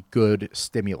restore the good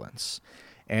stimulants.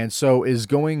 And so is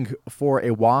going for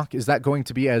a walk, is that going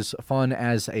to be as fun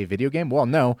as a video game? Well,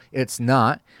 no, it's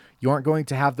not. You aren't going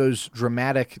to have those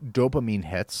dramatic dopamine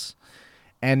hits.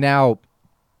 And now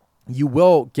you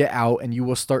will get out and you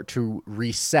will start to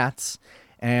reset.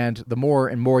 And the more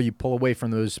and more you pull away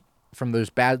from those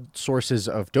bad sources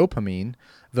of dopamine,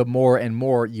 the more and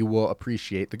more you will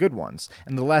appreciate the good ones.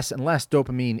 And the less and less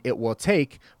dopamine it will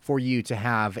take for you to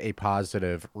have a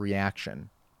positive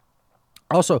reaction.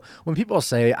 Also, when people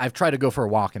say, I've tried to go for a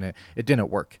walk and it didn't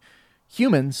work,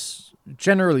 humans,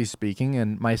 generally speaking,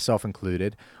 and myself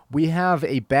included, we have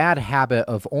a bad habit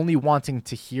of only wanting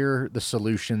to hear the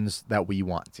solutions that we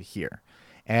want to hear.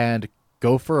 And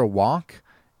go for a walk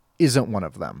isn't one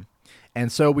of them. And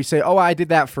so we say, oh, I did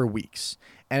that for weeks.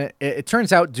 And it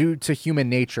turns out, due to human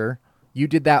nature, you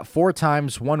did that 4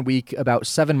 times 1 week about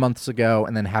 7 months ago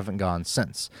and then haven't gone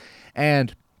since.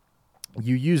 And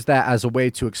you use that as a way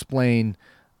to explain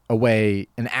away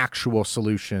an actual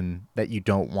solution that you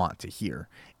don't want to hear.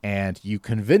 And you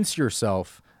convince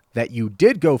yourself that you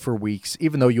did go for weeks,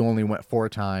 even though you only went 4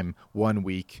 times 1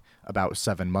 week about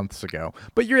 7 months ago.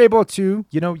 But you're able to,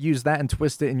 use that and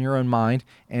twist it in your own mind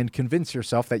and convince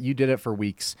yourself that you did it for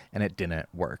weeks and it didn't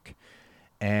work.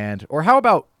 Or how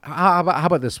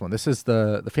about this one? This is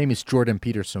the famous Jordan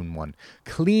Peterson one.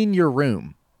 Clean your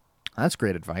room. That's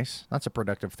great advice. That's a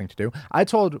productive thing to do. I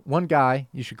told one guy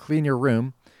you should clean your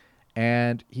room,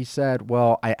 and he said,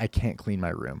 well, I can't clean my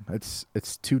room.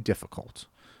 It's too difficult.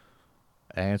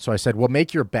 And so I said, well,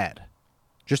 make your bed.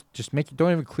 Just make,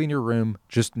 don't even clean your room.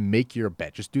 Just make your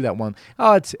bed. Just do that one.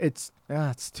 Oh, it's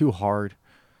too hard.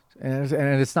 And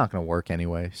it's not going to work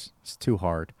anyways. It's too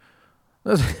hard.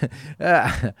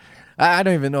 I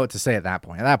don't even know what to say at that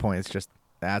point. At that point, it's just,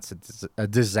 that's a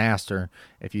disaster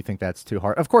if you think that's too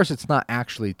hard. Of course, it's not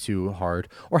actually too hard.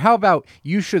 Or how about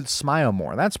you should smile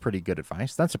more? That's pretty good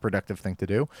advice. That's a productive thing to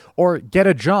do. Or get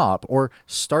a job, or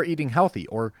start eating healthy,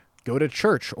 or go to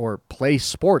church, or play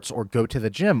sports, or go to the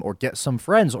gym, or get some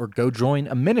friends, or go join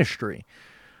a ministry,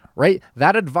 right?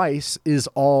 That advice is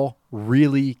all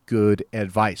really good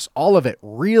advice. All of it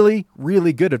really,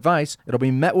 really good advice. It'll be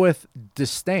met with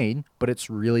disdain, but it's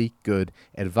really good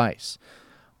advice.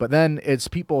 But then it's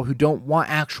people who don't want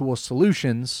actual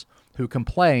solutions who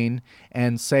complain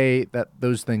and say that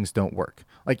those things don't work.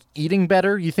 Like eating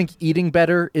better. You think eating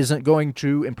better isn't going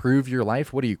to improve your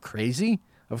life? What are you, crazy?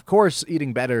 Of course,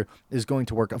 eating better is going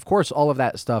to work. Of course, all of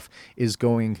that stuff is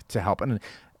going to help. And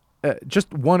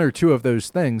just 1 or 2 of those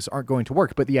things aren't going to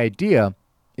work. But the idea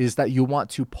is that you want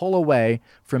to pull away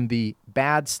from the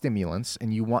bad stimulants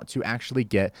and you want to actually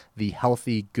get the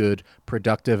healthy, good,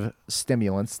 productive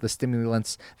stimulants, the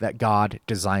stimulants that God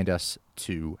designed us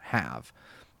to have.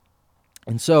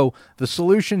 And so the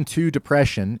solution to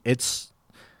depression, it's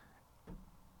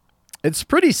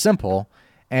pretty simple.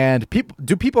 And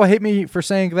do people hate me for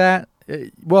saying that?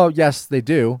 Well, yes, they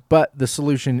do. But the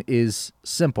solution is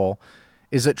simple.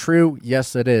 Is it true?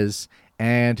 Yes, it is.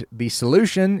 And the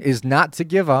solution is not to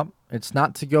give up. It's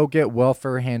not to go get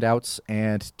welfare handouts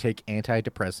and take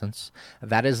antidepressants.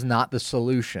 That is not the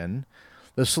solution.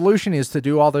 The solution is to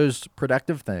do all those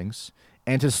productive things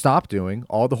and to stop doing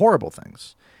all the horrible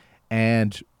things.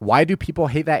 And why do people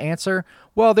hate that answer?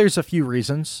 Well, there's a few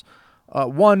reasons.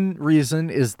 One reason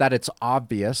is that it's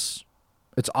obvious.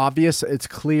 It's obvious, it's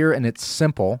clear, and it's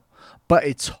simple, but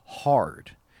it's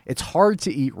hard. It's hard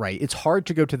to eat right. It's hard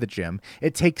to go to the gym.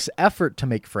 It takes effort to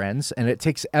make friends, and it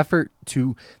takes effort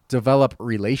to develop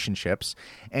relationships.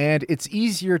 And it's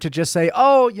easier to just say,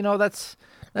 oh, that's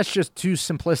just too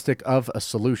simplistic of a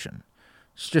solution.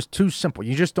 It's just too simple.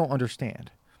 You just don't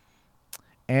understand.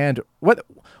 And what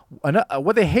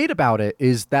they hate about it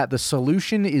is that the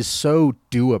solution is so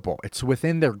doable. It's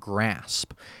within their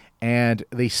grasp, and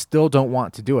they still don't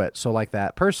want to do it. So like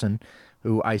that person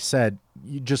who I said,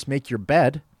 you just make your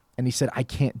bed. And he said, I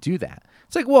can't do that.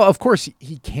 It's like, well, of course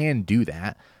he can do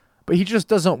that, but he just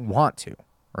doesn't want to,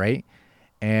 right?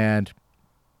 And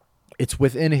it's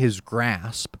within his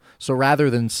grasp. So rather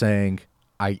than saying,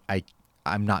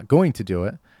 I'm not going to do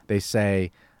it, they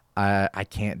say, I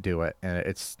can't do it, and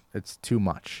it's too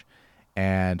much.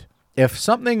 And if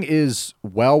something is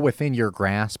well within your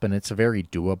grasp and it's very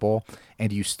doable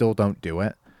and you still don't do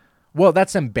it, well,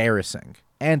 that's embarrassing.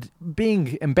 And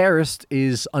being embarrassed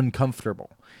is uncomfortable.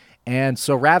 And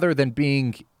so rather than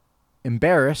being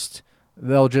embarrassed,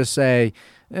 they'll just say,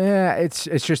 it's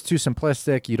just too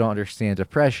simplistic. You don't understand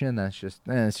depression.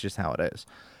 That's just how it is.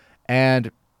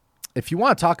 And if you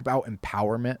want to talk about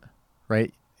empowerment,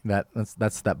 right?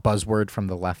 That's that buzzword from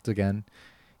the left again.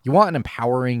 You want an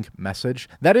empowering message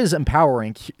that is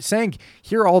empowering. Saying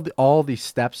here are all the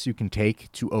steps you can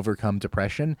take to overcome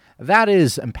depression. That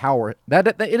is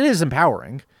it is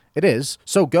empowering. It is.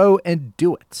 So go and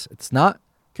do it. It's not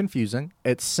confusing.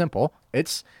 It's simple.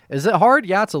 Is it hard?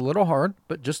 Yeah, it's a little hard,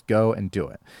 but just go and do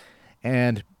it.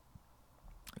 And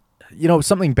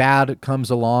something bad comes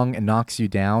along and knocks you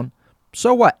down.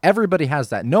 So what? Everybody has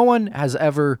that. No one has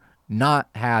ever not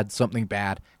had something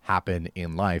bad happen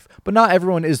in life, but not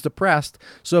everyone is depressed.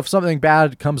 So if something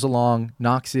bad comes along,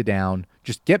 knocks you down,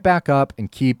 just get back up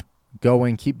and keep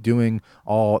going, keep doing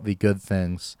all the good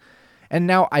things. And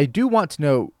now I do want to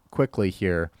note quickly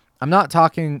here, I'm not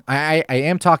talking, I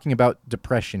am talking about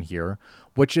depression here,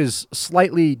 which is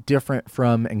slightly different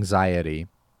from anxiety.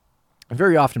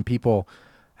 Very often people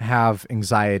have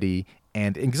anxiety,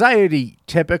 and anxiety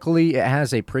typically it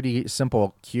has a pretty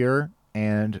simple cure,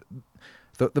 and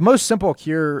the most simple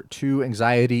cure to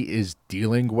anxiety is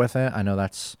dealing with it. I know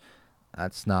that's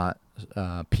not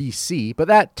PC, but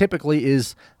that typically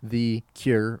is the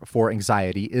cure for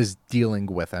anxiety, is dealing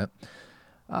with it.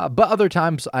 But other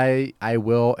times, I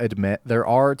will admit, there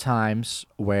are times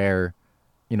where,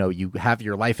 you have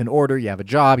your life in order, you have a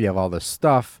job, you have all this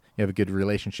stuff, you have a good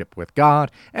relationship with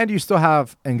God, and you still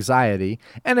have anxiety.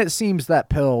 And it seems that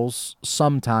pills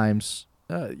sometimes,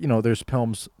 there's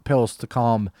pills to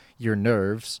calm your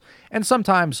nerves. And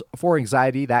sometimes for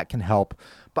anxiety, that can help.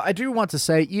 But I do want to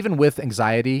say, even with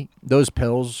anxiety, those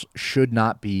pills should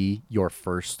not be your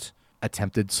first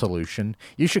attempted solution.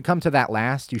 You should come to that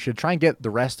last. You should try and get the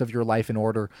rest of your life in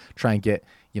order. Try and get,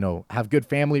 have good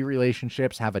family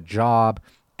relationships, have a job,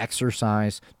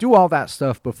 exercise, do all that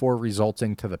stuff before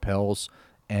resorting to the pills.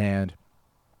 And,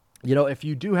 if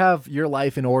you do have your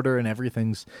life in order and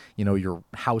everything's, your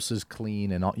house is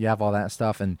clean and you have all that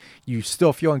stuff and you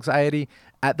still feel anxiety,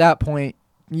 at that point,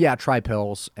 yeah, try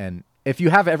pills. And if you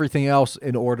have everything else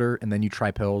in order and then you try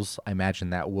pills, I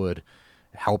imagine that would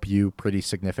help you pretty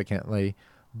significantly,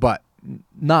 but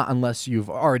not unless you've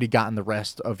already gotten the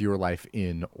rest of your life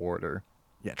in order.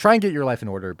 Yeah, try and get your life in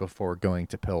order before going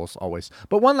to pills always.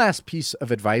 But one last piece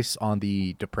of advice on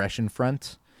the depression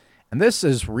front, and this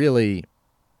is really,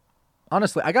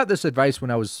 honestly, I got this advice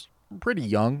when I was pretty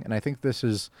young, and I think this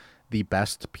is the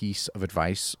best piece of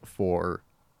advice for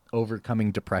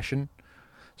overcoming depression.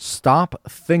 Stop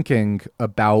thinking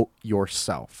about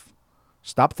yourself.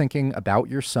 Stop thinking about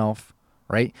yourself.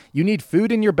 Right? You need food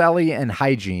in your belly and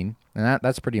hygiene, and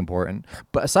that's pretty important.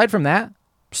 But aside from that,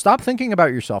 stop thinking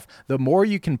about yourself. The more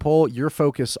you can pull your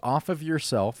focus off of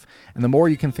yourself, and the more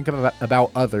you can think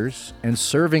about others and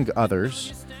serving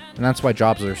others, and that's why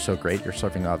jobs are so great, you're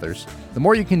serving others. The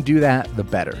more you can do that, the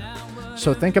better.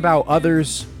 So think about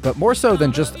others, but more so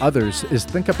than just others is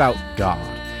think about God,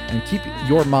 and keep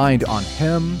your mind on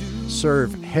Him,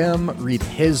 serve Him, read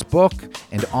His book,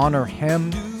 and honor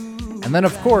Him. And then,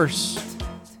 of course,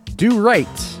 do right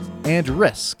and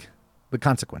risk the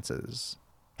consequences.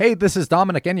 Hey, this is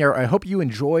Dominic Enyart. I hope you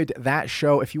enjoyed that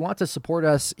show. If you want to support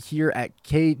us here at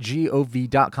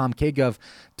kgov.com,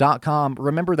 kgov.com,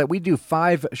 remember that we do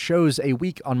 5 shows a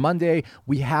week. On Monday,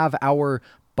 we have our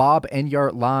Bob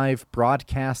Enyart Live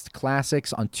broadcast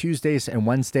classics. On Tuesdays and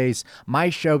Wednesdays, my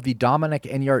show, The Dominic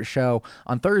Enyart Show.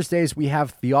 On Thursdays, we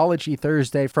have Theology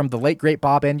Thursday from the late, great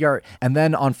Bob Enyart. And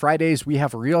then on Fridays, we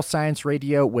have Real Science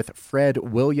Radio with Fred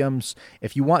Williams.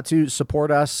 If you want to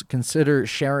support us, consider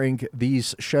sharing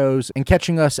these shows and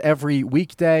catching us every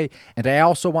weekday. And I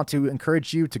also want to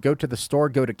encourage you to go to the store,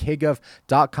 go to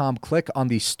kgov.com, click on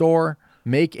the store,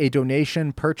 make a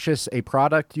donation, purchase a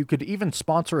product. You could even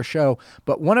sponsor a show.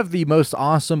 But one of the most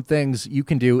awesome things you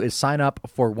can do is sign up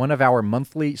for one of our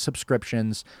monthly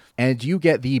subscriptions, and you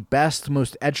get the best,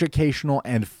 most educational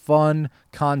and fun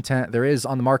content there is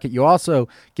on the market. You also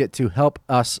get to help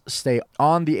us stay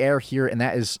on the air here, and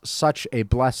that is such a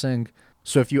blessing.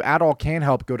 So if you at all can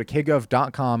help, go to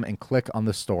kgov.com and click on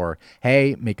the store.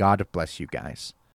 Hey, may God bless you guys.